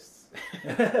exists,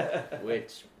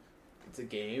 which it's a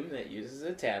game that uses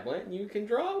a tablet and you can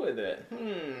draw with it.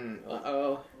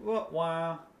 Uh-oh. Well,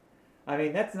 wow. I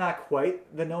mean, that's not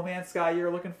quite the No Man's Sky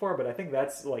you're looking for, but I think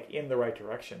that's like in the right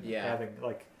direction. Yeah. Having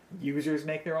like users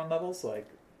make their own levels, like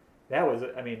that was.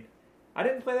 I mean, I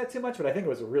didn't play that too much, but I think it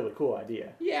was a really cool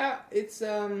idea. Yeah, it's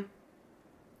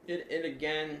it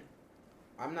again.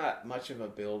 I'm not much of a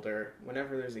builder.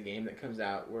 Whenever there's a game that comes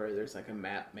out where there's like a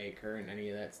map maker and any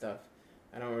of that stuff,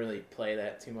 I don't really play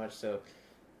that too much. So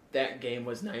that game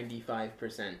was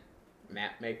 95%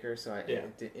 map maker, so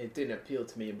it didn't appeal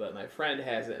to me. But my friend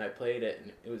has it, and I played it,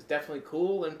 and it was definitely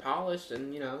cool and polished.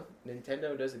 And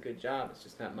Nintendo does a good job. It's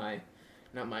just not my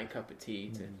cup of tea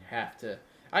to have to.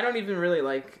 I don't even really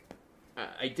like.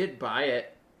 I did buy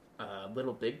it,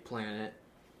 Little Big Planet.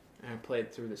 And I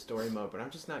played through the story mode, but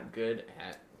I'm just not good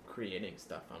at creating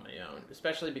stuff on my own.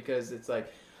 Especially because it's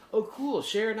like, oh cool,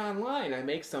 share it online. I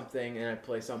make something and I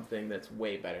play something that's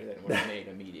way better than what I made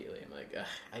immediately. I'm like,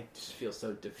 I just feel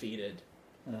so defeated.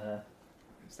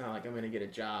 It's not like I'm going to get a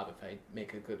job if I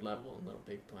make a good level in Little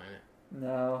Big Planet.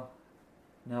 No,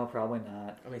 probably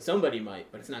not. I mean, somebody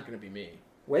might, but it's not going to be me.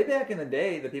 Way back in the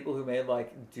day, the people who made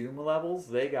like Doom levels,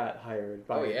 they got hired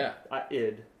by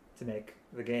id to make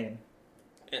the game.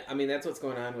 I mean, that's what's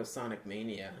going on with Sonic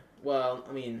Mania. Well,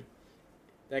 I mean,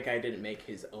 that guy didn't make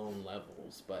his own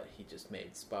levels, but he just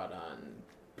made spot-on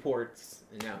ports,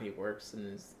 and now he works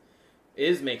and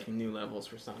is making new levels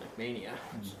for Sonic Mania,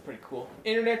 which is pretty cool.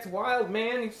 Internet's wild,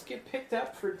 man. You just get picked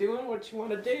up for doing what you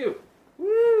want to do.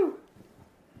 Woo!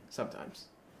 Sometimes.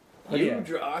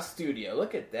 U-Draw Studio.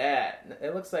 Look at that.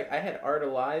 It looks like I had Art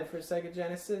Alive for Sega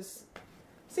Genesis.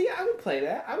 See, I would play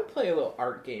that. I would play a little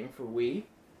art game for Wii.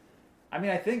 I mean,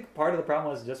 I think part of the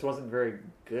problem was it just wasn't very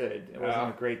good. It wasn't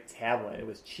a great tablet. It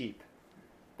was cheap.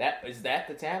 Is that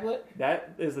the tablet?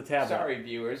 That is the tablet. Sorry,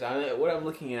 viewers. What I'm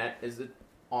looking at is an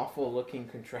awful-looking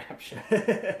contraption.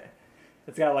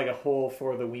 It's got like a hole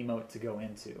for the Wiimote to go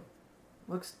into.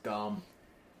 Looks dumb.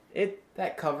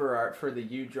 That cover art for the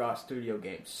U-Draw Studio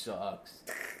game sucks.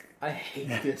 I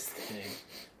hate this thing.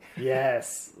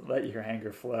 Yes, let your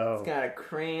anger flow. It's got a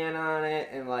crayon on it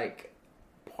and like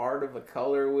part of a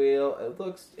color wheel.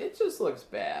 It just looks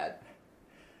bad.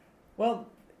 Well,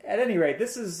 at any rate,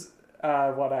 this is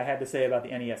what I had to say about the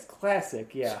NES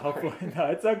Classic. Yeah, Sorry. hopefully, no,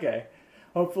 it's okay.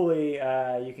 Hopefully,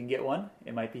 you can get one.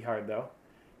 It might be hard though.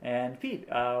 And Pete,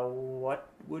 what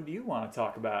would you want to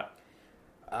talk about?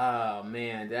 Oh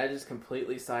man, did I just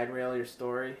completely side rail your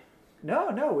story?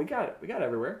 No, we got it. We got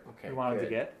everywhere. Okay, we wanted good. to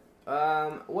get.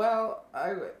 Well,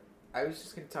 I was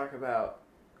just going to talk about.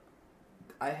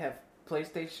 I have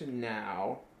PlayStation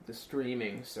Now, the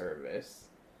streaming service,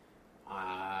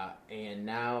 and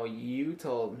now you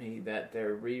told me that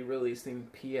they're re-releasing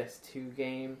PS2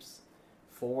 games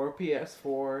for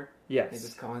PS4. Yes. They're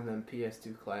just calling them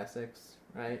PS2 classics,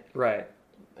 right? Right.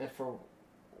 And for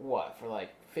what? For like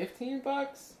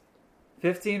 $15?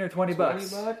 15 or 20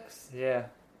 bucks. 20 bucks? Yeah.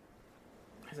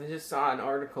 I just saw an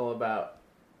article about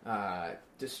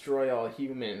Destroy All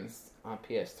Humans on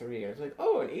PS3, and it's like,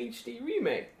 oh, an HD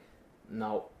remake.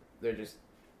 No, they're just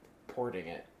porting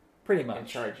it Pretty much. and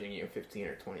charging you 15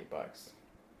 or 20 bucks.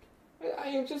 I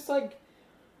am just like,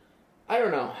 I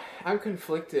don't know. I'm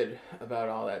conflicted about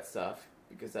all that stuff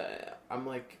because I'm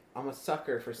a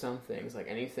sucker for some things, like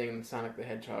anything Sonic the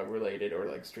Hedgehog related or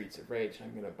like Streets of Rage.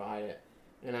 I'm gonna buy it,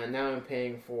 and now I'm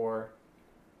paying for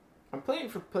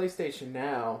PlayStation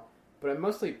Now, but I'm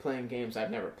mostly playing games I've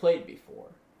never played before.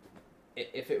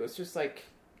 If it was just like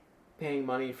paying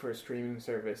money for a streaming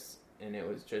service and it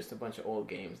was just a bunch of old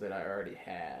games that I already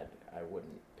had, I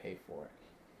wouldn't pay for it.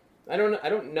 I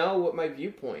don't know what my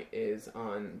viewpoint is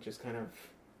on just kind of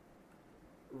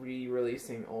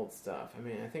re-releasing old stuff. I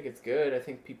mean, I think it's good. I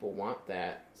think people want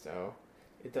that, so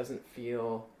it doesn't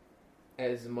feel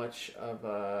as much of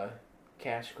a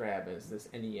cash grab as this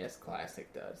NES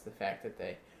Classic does. The fact that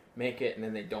they make it and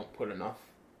then they don't put enough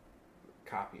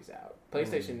copies out.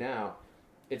 PlayStation Now,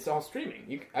 it's all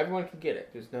streaming. Everyone can get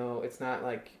it. It's not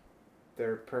like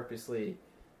they're purposely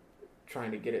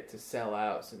trying to get it to sell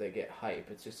out so they get hype.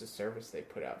 It's just a service they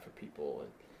put out for people,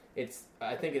 and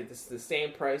I think it's the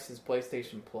same price as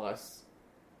PlayStation Plus,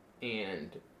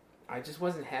 and I just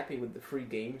wasn't happy with the free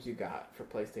games you got for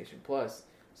PlayStation Plus.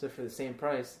 So for the same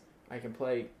price, I can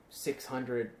play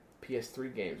 600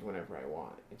 PS3 games whenever I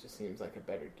want. It just seems like a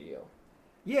better deal.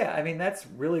 Yeah, I mean, that's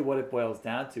really what it boils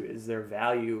down to, is their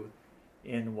value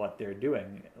in what they're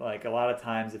doing. Like, a lot of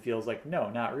times it feels like, no,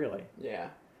 not really. Yeah.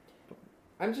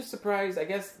 I'm just surprised. I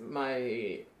guess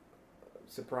my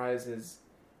surprise is,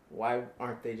 why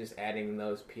aren't they just adding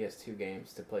those PS2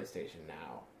 games to PlayStation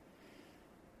Now?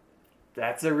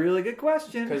 That's a really good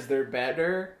question. Because they're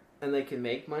better and they can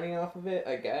make money off of it,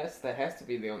 I guess. That has to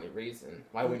be the only reason.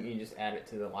 Why wouldn't you just add it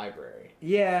to the library?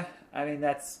 Yeah, I mean,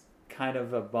 that's kind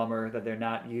of a bummer that they're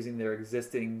not using their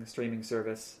existing streaming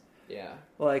service. Yeah.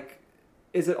 Like,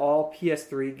 is it all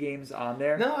PS3 games on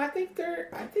there? No, I think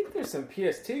there's some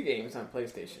PS2 games on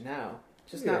PlayStation Now.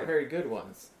 Just not very good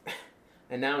ones.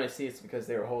 And now I see it's because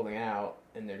they were holding out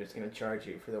and they're just going to charge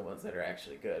you for the ones that are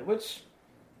actually good. Which,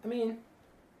 I mean,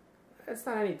 that's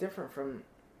not any different from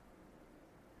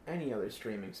any other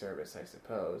streaming service, I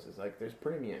suppose. It's like there's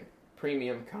premium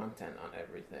content on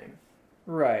everything.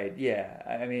 Right, yeah.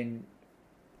 I mean,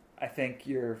 I think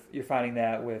you're finding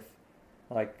that with,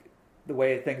 like, the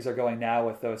way things are going now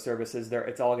with those services,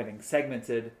 it's all getting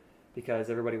segmented because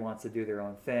everybody wants to do their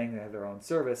own thing. They have their own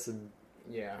service, and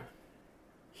yeah,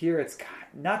 here it's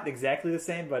not exactly the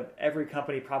same, but every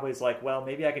company probably is like, well,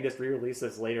 maybe I can just re-release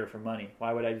this later for money.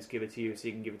 Why would I just give it to you so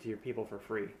you can give it to your people for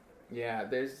free? Yeah,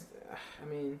 I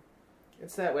mean,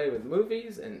 it's that way with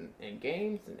movies and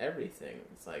games and everything.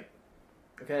 It's like,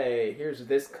 okay, here's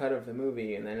this cut of the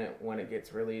movie, and then when it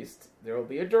gets released, there will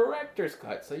be a director's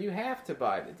cut, so you have to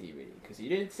buy the DVD because you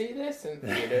didn't see this in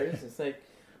theaters. It's like,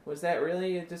 was that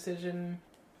really a decision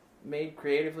made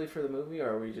creatively for the movie,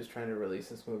 or are we just trying to release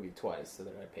this movie twice so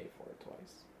that I pay for it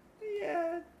twice?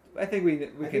 Yeah, I think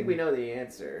we think we know the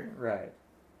answer. Right.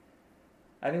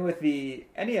 I mean, with the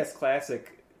NES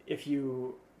Classic, if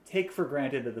you take for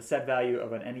granted that the set value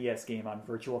of an NES game on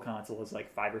Virtual Console is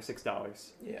like $5 or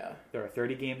 $6. Yeah. There are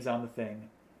 30 games on the thing,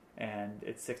 and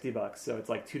it's $60, so it's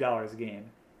like $2 a game.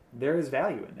 There is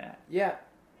value in that. Yeah.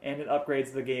 And it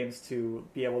upgrades the games to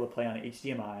be able to play on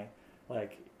HDMI.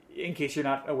 Like, in case you're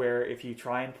not aware, if you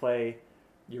try and play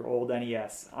your old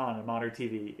NES on a modern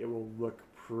TV, it will look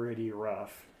pretty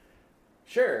rough.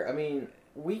 Sure. I mean,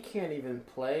 we can't even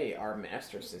play our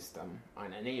Master System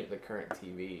on any of the current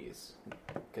TVs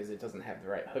because it doesn't have the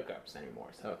right hookups anymore.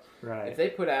 So if they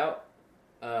put out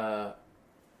a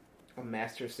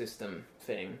Master System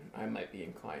thing, I might be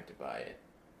inclined to buy it.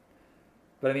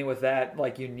 But I mean, with that,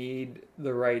 like, you need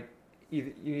the right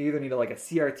you either need like a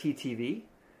CRT TV,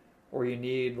 or you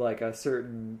need like a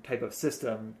certain type of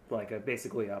system, like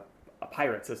basically a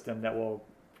pirate system that will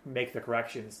make the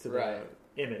corrections to the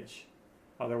image.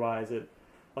 Otherwise,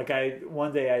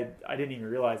 one day I didn't even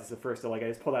realize this at first. I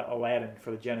just pulled out Aladdin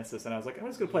for the Genesis, and I was like, I'm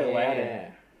just gonna play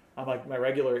Aladdin on like my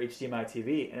regular HDMI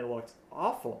TV, and it looked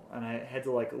awful. And I had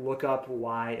to like look up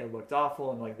why it looked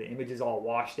awful, and like the images all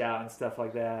washed out and stuff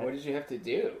like that. What did you have to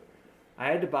do? I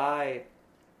had to buy.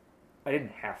 I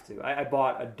didn't have to. I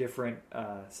bought a different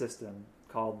system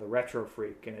called the Retro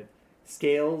Freak, and it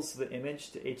scales the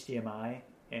image to HDMI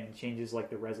and changes like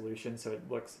the resolution, so it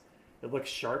looks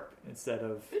sharp instead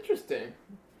of. Interesting.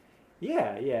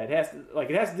 Yeah. It has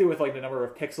to do with like the number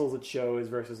of pixels it shows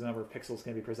versus the number of pixels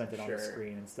can be presented on the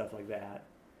screen and stuff like that.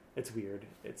 It's weird.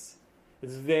 It's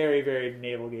very, very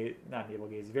not navel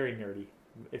gaze, very nerdy.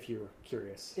 If you're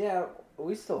curious. Yeah,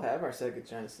 we still have our Sega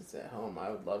Genesis at home.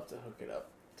 I would love to hook it up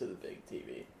to the big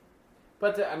TV.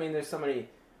 But there's so many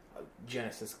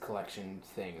Genesis collection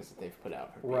things that they've put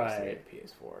out for PS3 and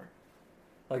PS4.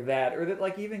 Like that, or that,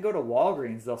 like, even go to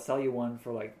Walgreens, they'll sell you one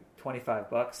for like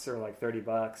 $25 or like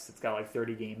 $30. It's got like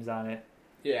 30 games on it.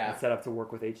 Yeah. It's set up to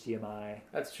work with HDMI.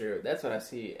 That's true. That's what I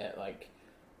see at like,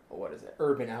 what is it?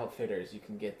 Urban Outfitters. You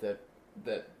can get the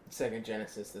Sega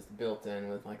Genesis that's built in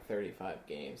with like 35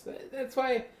 games. That's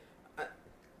why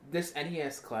this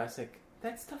NES Classic,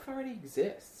 that stuff already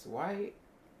exists. Why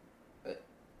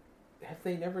have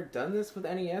they never done this with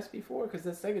NES before? Because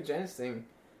the Sega Genesis thing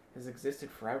has existed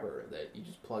forever. That you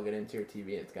just plug it into your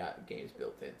TV and it's got games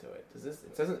built into it.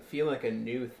 It doesn't feel like a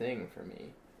new thing for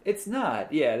me. It's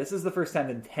not. Yeah, this is the first time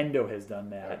Nintendo has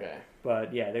done that. Okay.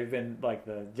 But yeah, they've been like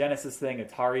the Genesis thing.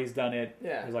 Atari's done it.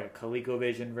 Yeah. There's like a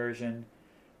ColecoVision version.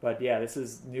 But yeah, this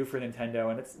is new for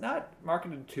Nintendo, and it's not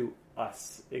marketed to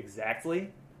us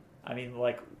exactly. I mean,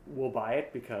 like, we'll buy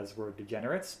it because we're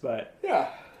degenerates, but yeah.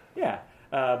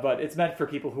 But it's meant for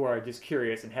people who are just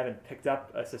curious and haven't picked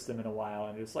up a system in a while,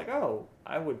 and it's like, oh,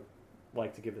 I would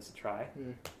like to give this a try.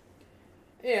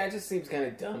 Yeah, it just seems kind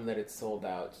of dumb that it's sold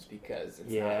out just because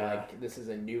it's not like this is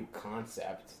a new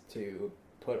concept to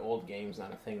put old games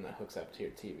on a thing that hooks up to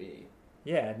your TV.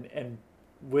 Yeah, and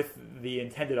with the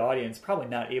intended audience probably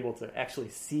not able to actually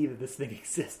see that this thing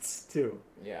exists, too.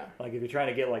 Yeah. Like, if you're trying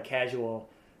to get, like, casual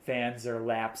fans or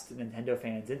lapsed Nintendo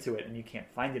fans into it and you can't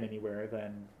find it anywhere,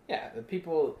 then... Yeah, the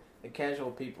casual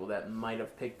people that might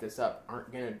have picked this up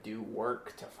aren't going to do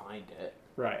work to find it.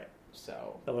 Right.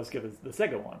 So... let's give it the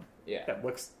Sega one. Yeah. That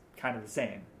looks kind of the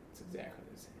same. It's exactly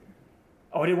the same.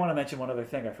 Oh, I did want to mention one other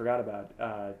thing I forgot about,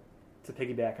 to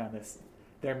piggyback on this.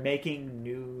 They're making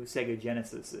new Sega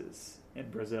Genesises in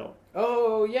Brazil.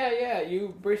 Oh, yeah,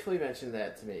 you briefly mentioned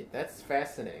that to me. That's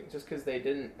fascinating, just because they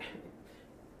didn't...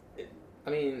 I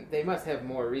mean, they must have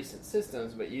more recent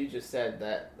systems, but you just said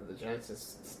that the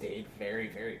Genesis stayed very,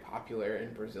 very popular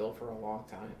in Brazil for a long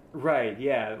time. Right,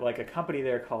 yeah. Like a company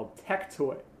there called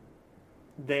Tectoy.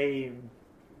 They,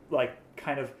 like,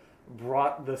 kind of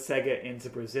brought the Sega into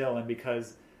Brazil, and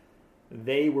because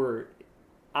they were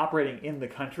operating in the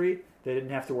country, they didn't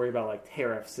have to worry about, like,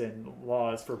 tariffs and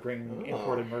laws for bringing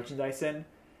imported merchandise in.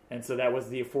 And so that was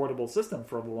the affordable system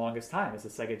for the longest time, is a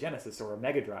Sega Genesis or a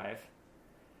Mega Drive.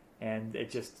 And it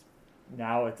just,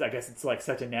 now I guess it's like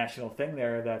such a national thing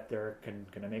there that they're going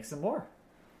to make some more.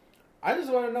 I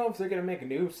just want to know if they're going to make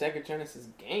new Sega Genesis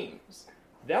games.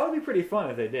 That would be pretty fun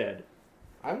if they did.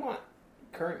 I want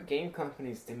current game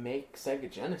companies to make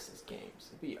Sega Genesis games.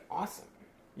 It'd be awesome.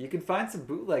 You can find some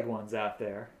bootleg ones out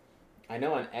there. I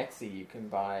know on Etsy you can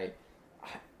buy,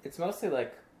 it's mostly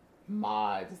like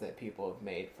mods that people have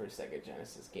made for Sega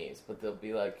Genesis games, but they'll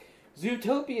be like,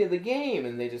 Zootopia the game,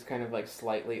 and they just kind of like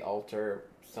slightly alter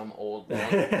some old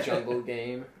jungle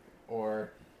game.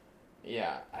 Or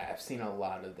yeah, I've seen a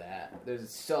lot of that. There's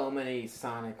so many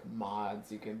Sonic mods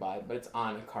you can buy, but it's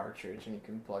on a cartridge and you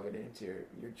can plug it into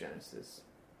your Genesis.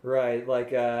 Right, like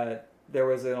there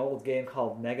was an old game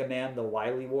called Mega Man The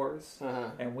Wily Wars,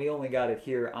 and we only got it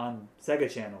here on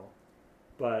Sega Channel,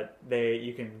 but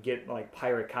you can get like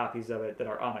pirate copies of it that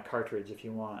are on a cartridge if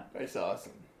you want. That's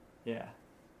awesome. Yeah.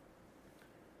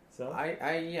 So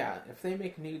yeah, if they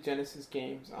make new Genesis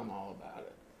games, I'm all about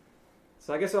it.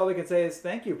 So I guess all we can say is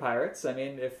thank you, pirates. I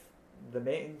mean, if the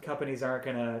main companies aren't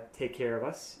going to take care of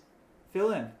us,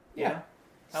 fill in. Yeah.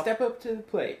 Step up to the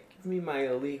plate. Give me my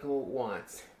illegal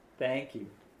wants. Thank you.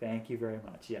 Thank you very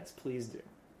much. Yes, please do.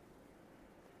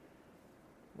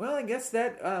 Well, I guess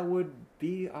that would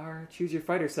be our Choose Your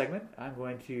Fighter segment. I'm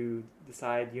going to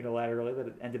decide unilaterally that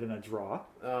it ended in a draw.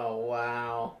 Oh,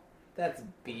 wow. That's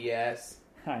BS.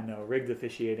 I know, rigged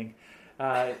officiating.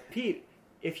 Pete,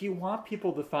 if you want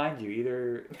people to find you,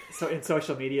 either in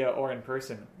social media or in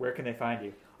person, where can they find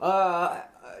you?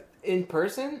 In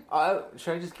person?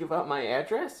 Should I just give out my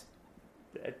address?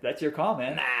 That's your call,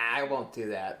 man. Nah, I won't do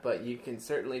that. But you can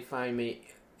certainly find me.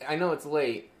 I know it's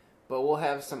late, but we'll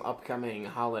have some upcoming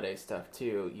holiday stuff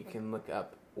too. You can look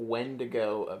up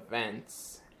Wendigo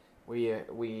events. We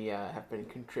have been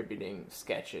contributing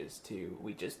sketches to.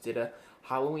 We just did a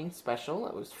Halloween special.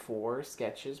 It was 4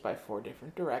 sketches by 4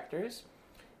 different directors,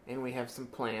 and we have some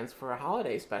plans for a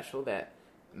holiday special that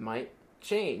might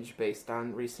change based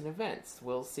on recent events.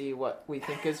 We'll see what we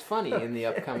think is funny in the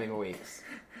upcoming weeks.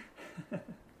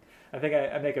 I think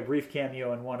I make a brief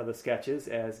cameo in one of the sketches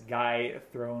as Guy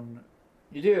thrown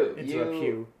into a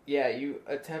pew. Yeah, you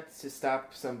attempt to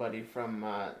stop somebody from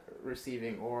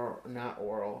receiving not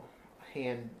oral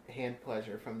hand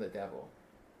pleasure from the devil.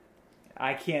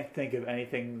 I can't think of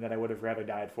anything that I would have rather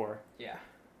died for. Yeah.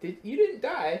 You didn't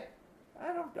die.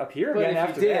 I don't appear But again if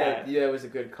after you did, that. yeah, it was a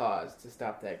good cause to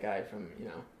stop that guy from,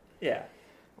 Yeah.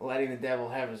 letting the devil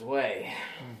have his way.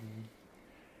 Mm-hmm.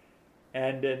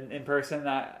 And in person,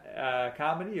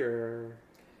 comedy or?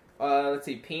 Let's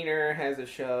see. Peener has a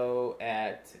show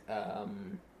at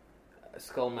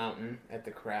Skull Mountain at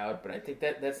the Crowd, but I think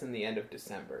that's in the end of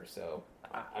December. So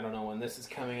I don't know when this is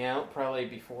coming out. Probably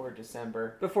before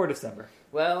December. Before December.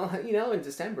 Well, in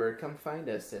December, come find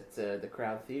us at the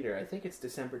Crowd Theater. I think it's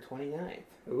December 29th.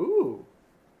 Ooh.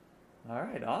 All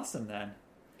right. Awesome then.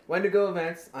 Wendigo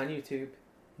events on YouTube.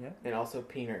 Yeah. And also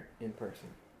Peener in person.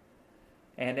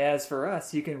 And as for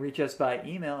us, you can reach us by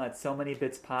email at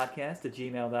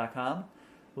somanybitspodcast@gmail.com.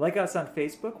 Like us on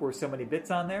Facebook, we're So Many Bits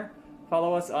on there.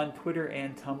 Follow us on Twitter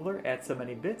and Tumblr at So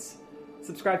Many Bits.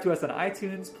 Subscribe to us on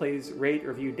iTunes. Please rate,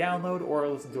 review, download, or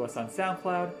listen to us on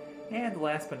SoundCloud. And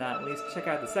last but not least, check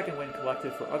out the Second Wind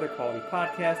Collective for other quality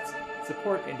podcasts.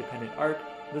 Support independent art.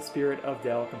 The spirit of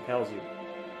Dell compels you.